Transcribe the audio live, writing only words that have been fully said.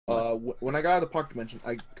When I got out of the park dimension,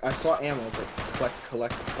 I saw ammo. I was like,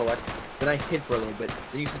 collect. Then I hid for a little bit.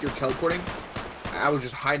 Then you said you're teleporting. I was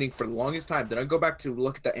just hiding for the longest time. Then I go back to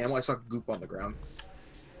look at the ammo. I saw goop on the ground.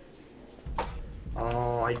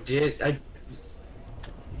 Oh, I did.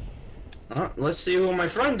 Let's see who my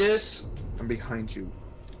friend is. I'm behind you.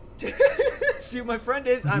 See who my friend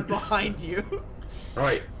is? I'm behind you.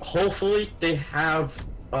 Alright, hopefully they have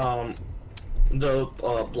the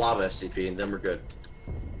blob SCP and then we're good.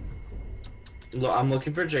 Look, I'm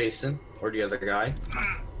looking for Jason or the other guy.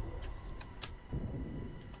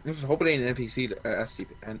 I'm just hoping it ain't an NPC,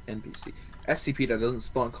 SCP that doesn't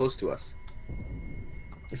spawn close to us.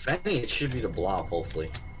 If any, it should be the blob, hopefully.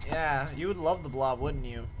 Yeah, you would love the blob, wouldn't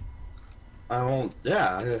you? I won't.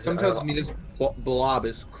 Yeah. Some tells me this blob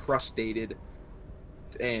is crustated,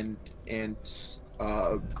 and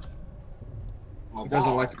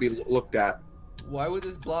doesn't like to be looked at. Why would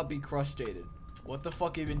this blob be crustated? What the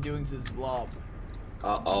fuck have you been doing to this blob?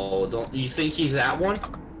 Uh-oh, don't you think he's that one?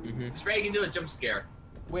 Mm-hmm. This Ray can do a jump scare.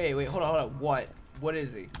 Wait, hold on. What? What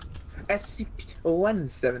is he?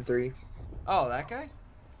 SCP-173. Oh, that guy?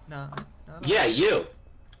 No. Yeah, you.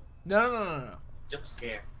 No. Jump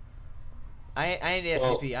scare. I ain't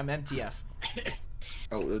SCP. I'm MTF.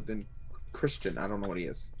 Oh, then Christian. I don't know what he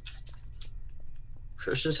is.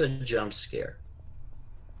 Christian said jump scare.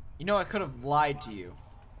 You know, I could have lied to you.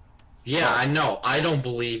 Yeah, I know. I don't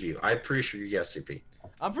believe you. I'm pretty sure you're SCP.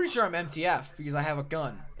 I'm pretty sure I'm MTF because I have a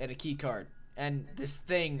gun and a key card and this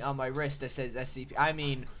thing on my wrist that says SCP. I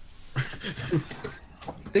mean,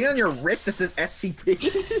 thing on your wrist that says SCP.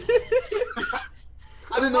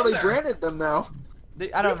 I didn't know they branded them now.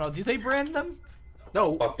 I don't know. Do they brand them?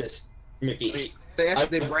 No. Fuck this, Mickey.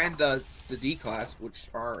 They brand the D class, which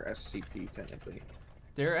are SCP technically.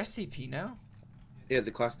 They're SCP now. Yeah,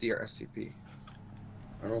 the class D are SCP.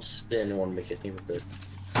 I don't see anyone make a thing with it.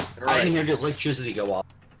 Right. I didn't hear the electricity go off.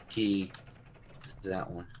 Key. That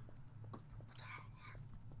one.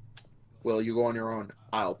 Well, you go on your own.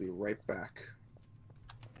 I'll be right back.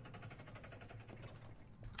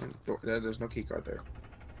 There's no key card there.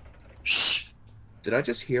 Shh. Did I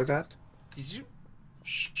just hear that? Did you?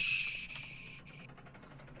 Shh.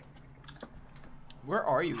 Where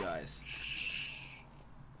are you guys?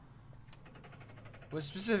 Well,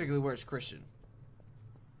 specifically, where's Christian?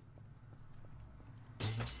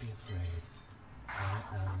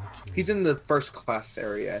 He's in the first class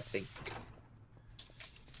area, I think.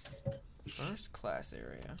 First class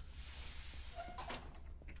area.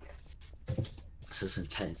 This is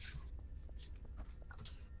intense.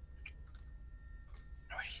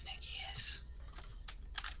 Where do you think he is?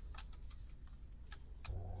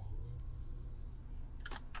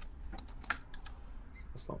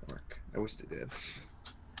 This won't work. I wish it did.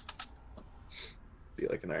 Be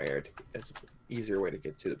like an area. It's an easier way to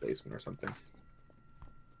get to the basement or something.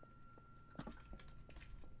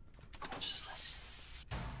 Just listen.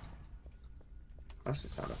 That's the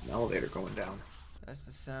sound of an elevator going down. That's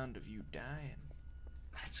the sound of you dying.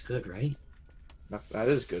 That's good, right? That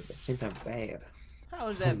is good, but at the same time bad. How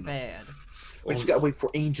is that bad? We just gotta wait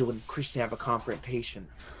for Angel and Christian to have a confrontation.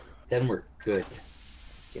 Then we're good.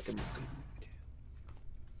 Get them good.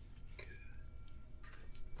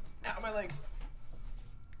 Ow, my legs.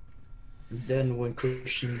 Then when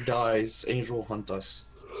Christian dies, Angel will hunt us.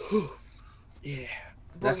 Yeah.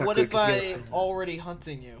 But what if I'm already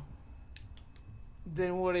hunting you?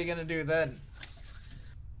 Then what are you gonna do then?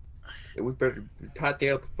 We better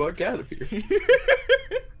hightail the fuck out of here.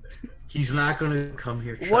 He's not gonna come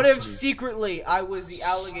here. What if me. Secretly I was the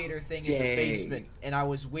alligator thing in the Dang. basement and I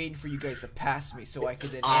was waiting for you guys to pass me so I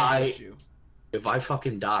could then ambush you? If I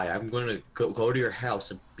fucking die, I'm gonna go to your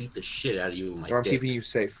house and beat the shit out of you with my Or I'm dick. keeping you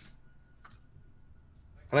safe.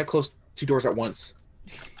 Can I close 2 doors at once?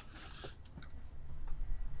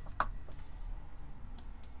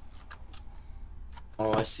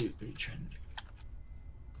 Oh, I see what you're trying to do.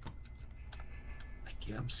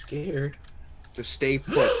 Like, I'm scared. Just stay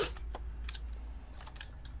put.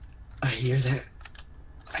 I hear that.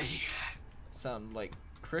 I hear that. Sound like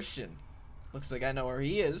Christian. Looks like I know where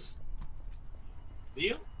he is.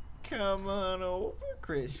 You? Come on over,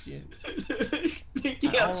 Christian.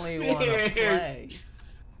 Mickey, I I'm only want to scared. play.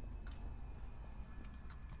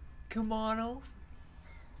 Come on over.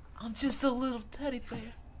 I'm just a little teddy bear.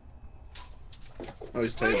 Oh,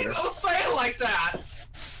 just tell you Please there. don't say it like that!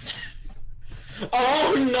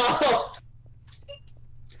 Oh no!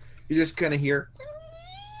 You just kind of hear.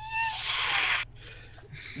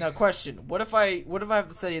 Now, question: What if I have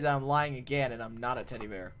to tell you that I'm lying again and I'm not a teddy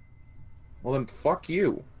bear? Well, then fuck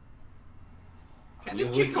you. And this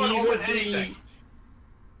kid can't open anything.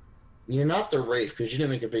 You're not the Wraith, because you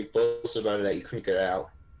didn't make a big boast about it that you couldn't get out.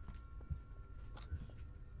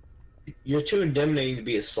 You're too intimidating to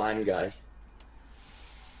be a slime guy.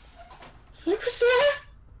 What was that?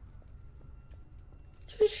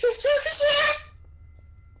 What was that?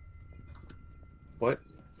 What?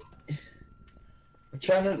 I'm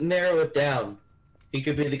trying to narrow it down. He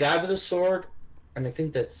could be the guy with the sword, and I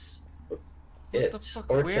think that's it. What the fuck?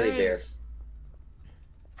 Or Where teddy bear. is...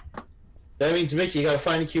 That means, Mickey, you gotta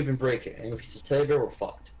find a cube and break it. And if he's a teddy bear, we're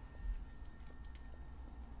fucked.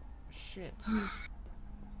 Shit.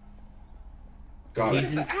 Got What it.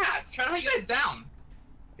 is that? It's trying to hunt you guys down.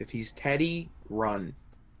 If he's Teddy, run.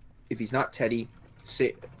 If he's not Teddy,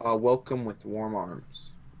 say welcome with warm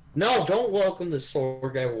arms. No, don't welcome the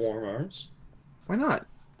sword guy with warm arms. Why not?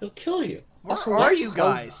 He'll kill you. Where Also, are why you so-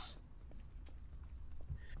 guys?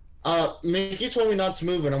 Mickey told me not to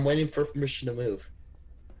move, and I'm waiting for permission to move.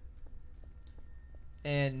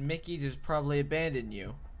 And Mickey just probably abandoned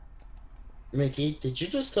you. Mickey, did you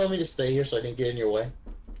just tell me to stay here so I didn't get in your way?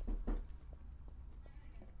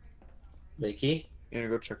 Mickey? You gonna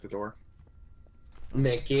go check the door?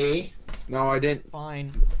 Mickey? No, I didn't.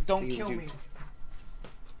 Fine. Don't You kill do- me.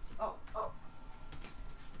 Oh.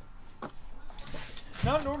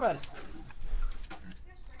 No, don't worry about it.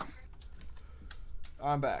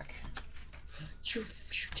 I'm back. You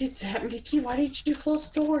did that, Mickey? Why did you close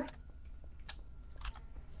the door?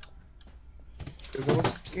 Because I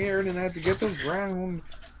was scared and I had to get the ground.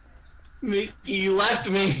 Mickey, you left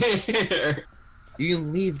me here. You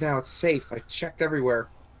can leave now. It's safe. I checked everywhere.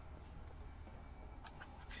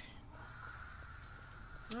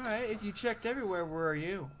 Alright, if you checked everywhere, where are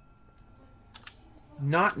you?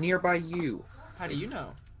 Not nearby you. How do you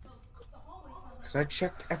know? Because I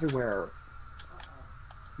checked everywhere.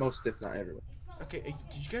 Most, if not everywhere. Okay,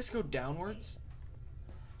 did you guys go downwards?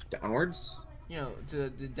 Downwards? You know,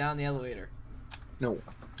 down the elevator. No. You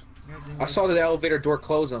guys didn't I go- saw the elevator door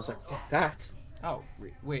close and I was like, fuck that. Oh,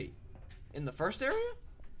 wait. In the first area?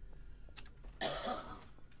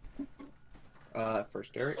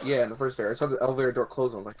 First area? Yeah, in the first area. I saw the elevator door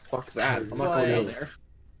close and I was like, fuck that. I'm not going down Like- there.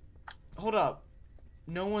 Hold up.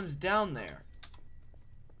 No one's down there.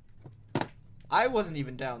 I wasn't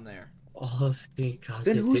even down there. Oh, thank God.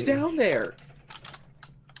 Then they who's didn't. down there?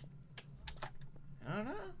 I don't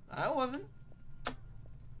know. I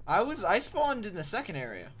wasn't. I spawned in the second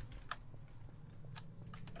area.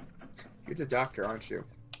 You're the doctor, aren't you?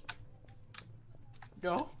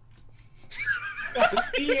 No.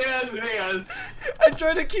 Yes, yes. I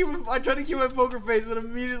tried to keep my poker face, but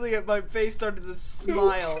immediately my face started to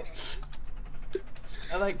smile.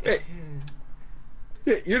 I like. Hey.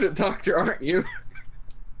 You're the doctor, aren't you?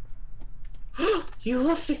 You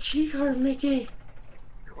left the keycard, Mickey.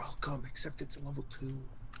 You're welcome, except it's a level 2.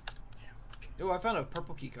 Oh, I found a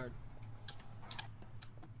purple key card.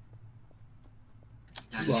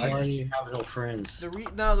 This is why you have no friends. The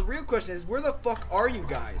real question is, where the fuck are you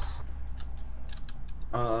guys?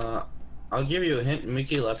 I'll give you a hint.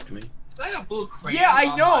 Mickey left me. I got blue crayon. Yeah, I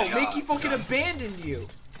on know. my, Mickey fucking abandoned you.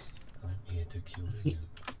 I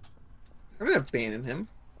didn't abandon him.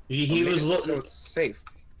 He was So looking. it's safe.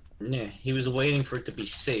 Yeah, he was waiting for it to be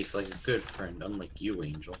safe, like a good friend, unlike you,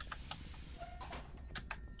 Angel.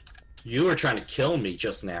 You were trying to kill me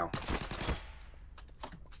just now.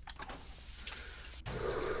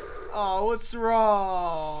 Oh, what's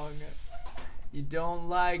wrong? You don't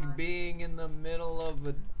like being in the middle of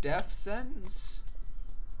a death sentence?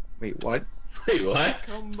 Wait, what? Wait, what?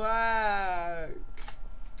 Come back.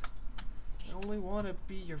 I only want to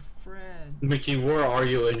be your friend. Mickey, where are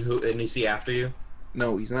you, and is he after you?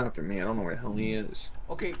 No, he's not after me. I don't know where the hell he is.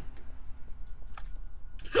 Okay.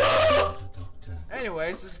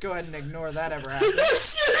 Anyways, let's go ahead and ignore that ever happened.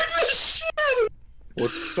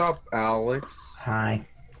 What's up, Alex? Hi.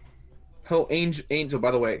 Oh, Angel,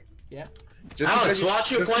 by the way. Yeah. Just Alex, because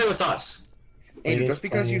watch you play with us. Angel, Wait, just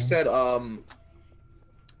because you said,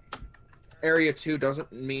 Area 2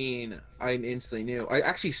 doesn't mean I instantly knew. I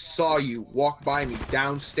actually saw you walk by me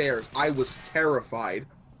downstairs. I was terrified.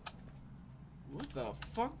 What the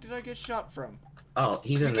fuck did I get shot from? Oh,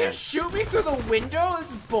 he's You in there. can shoot me through the window?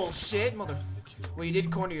 That's bullshit, mother. Well, you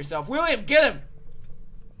did corner yourself. William, get him!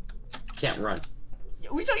 Can't run.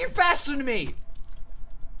 We thought you're faster than me.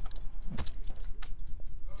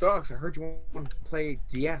 So, Alex, I heard you want to play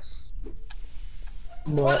DS.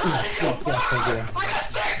 Well, yes, I do.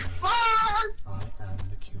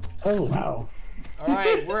 Oh wow. All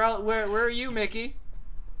right, where are you, Mickey?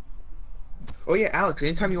 Oh yeah, Alex,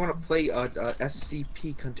 anytime you want to play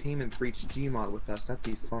SCP Containment Breach Gmod with us, that'd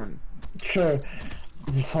be fun. Sure.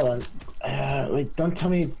 Just hold on. Wait, don't tell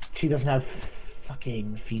me she doesn't have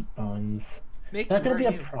fucking feet bones. Mickey, Is that where gonna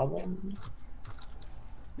are be a you? problem?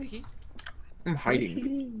 Mickey, I'm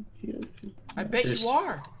hiding. I bet There's- you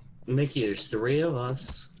are. Mickey, there's 3 of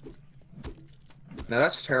us. Now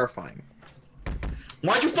that's terrifying.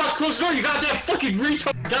 Why'd you fuck close the door? You got that fucking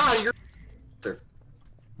retard guy. You're.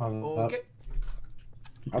 Okay.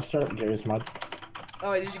 I'll start Gary's mod.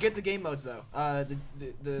 Oh, wait, did you get the game modes though?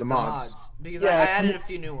 The mods. Because Yeah, I added a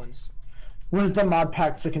few new ones. Where's the mod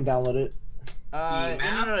pack so I can download it?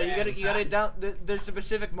 No. You gotta down. There's a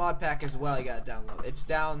specific mod pack as well. You gotta download. It's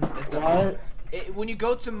down at the. What? When you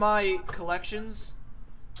go to my collections,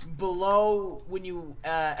 below when you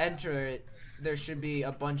enter it, there should be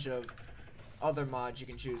a bunch of other mods you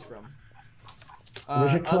can choose from.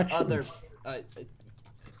 Where's your collections? Other,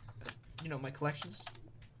 you know, my collections.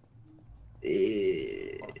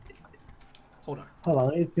 Hold on. Hold on,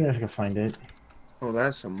 let me see if I can find it. Oh,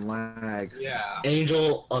 that's some lag. Yeah.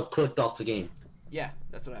 Angel clicked off the game. Yeah,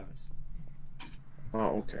 that's what happens.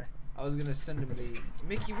 Oh, okay. I was gonna send him the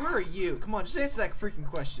Mickey. Where are you? Come on, just answer that freaking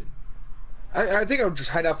question. I think I would just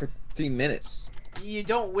hide out for 3 minutes. You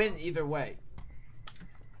don't win either way.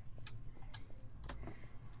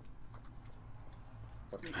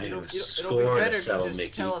 I It'll have be a score better to if you settle, just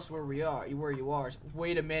Mickey. tell us where we are. Where you are.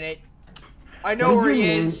 Wait a minute. I know where he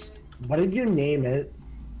is. What did you name it?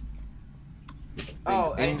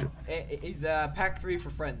 Oh, Angel. pack 3 for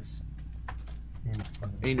friends.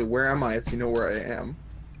 Angel, where am I if you know where I am?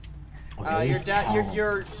 You're Oh. down.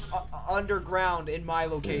 You're underground in my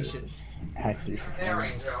location. Pack 3 for There,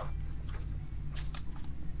 friends.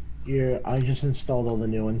 Angel. I just installed all the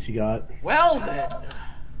new ones you got. Well then,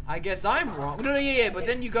 I guess I'm wrong. No, yeah. But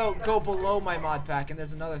then you go below my mod pack, and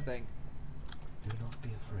there's another thing.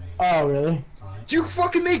 Oh, really? Do you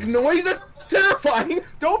fucking make noise? That's terrifying!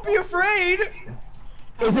 Don't be afraid.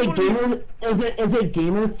 Is it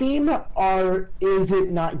gamer theme or is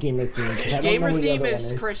it not gamer theme? 'Cause I don't Gamer know what the theme other is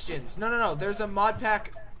one Christians. No. There's a mod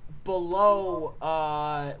pack below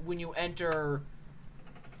when you enter.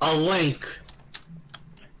 A link.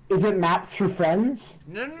 Is it maps for friends?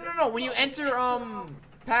 No. When you enter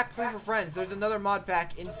pack 3 for friends, there's another mod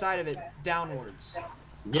pack inside of it downwards.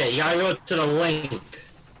 Yeah, you gotta go to the link.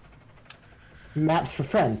 Maps for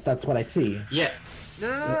friends, that's what I see. Yeah.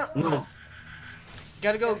 No.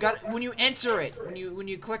 When you enter it, when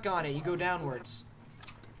you click on it, you go downwards.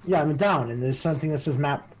 Yeah, I'm down, and there's something that says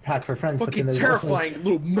map pack for friends. but then Fucking there's terrifying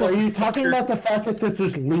also... little Are you talking motherfucker. about the fact that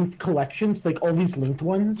there's linked collections, like all these linked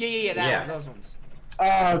ones? Yeah. Those ones.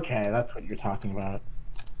 Oh, okay, that's what you're talking about.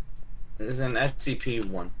 There's an SCP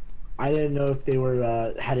one. I didn't know if they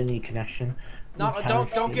were had any connection.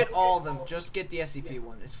 Don't get all of them. Just get the SCP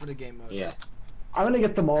one. It's for the game mode. Yeah. I'm gonna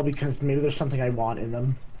get them all because maybe there's something I want in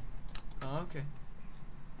them. Oh, okay.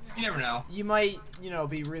 You never know. You might,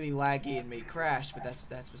 be really laggy and may crash, but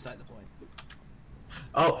that's beside the point.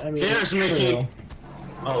 Oh, I mean, there's it's Mickey. true.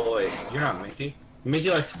 Oh wait, you're not Mickey. Mickey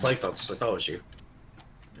likes to play thugs, so I thought it was you.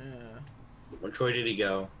 Which way did he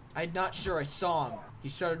go? I'm not sure. I saw him. He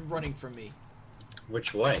started running from me.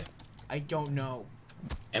 Which way? I don't know.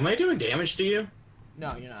 Am I doing damage to you?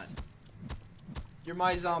 No, you're not. You're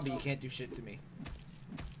my zombie. You can't do shit to me.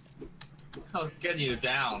 I was getting you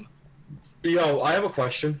down. Yo, I have a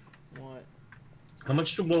question. What? How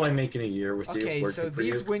much will I make in a year with you? Okay, so working for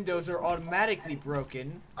these you? windows are automatically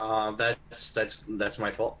broken. That's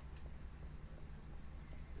my fault.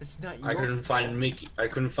 It's not your I couldn't find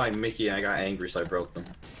Mickey. And I got angry, so I broke them.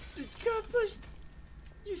 God bless.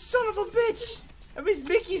 You son of a bitch! That means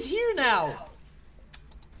Mickey's here now!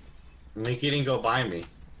 Mickey didn't go by me.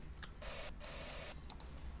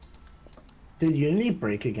 Did Unity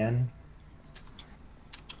break again?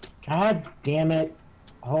 God damn it.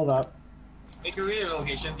 Hold up. Make a real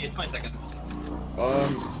location. You have 20 seconds.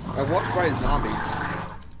 I walked by a zombie.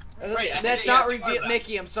 Right, That's yeah, not so far reveal. that-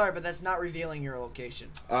 Mickey, I'm sorry, but that's not revealing your location.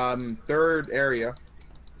 3rd area.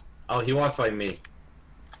 Oh, he walked by me.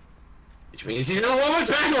 Which means he's in a woman's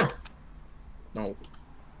bathroom! No.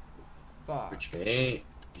 Fuck.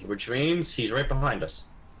 Which means he's right behind us.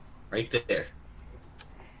 Right there.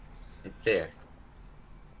 Right there.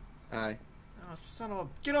 Hi. Oh, son of a.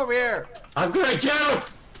 Get over here! I'm gonna get him!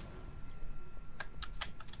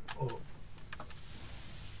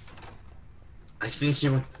 I think he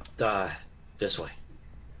went this way.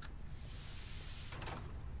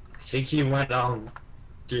 I think he went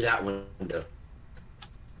through that window.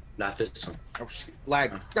 Not this one. Oh shit.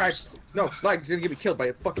 Lag. Guys, no, lag. You're gonna get me killed by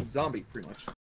a fucking zombie, pretty much.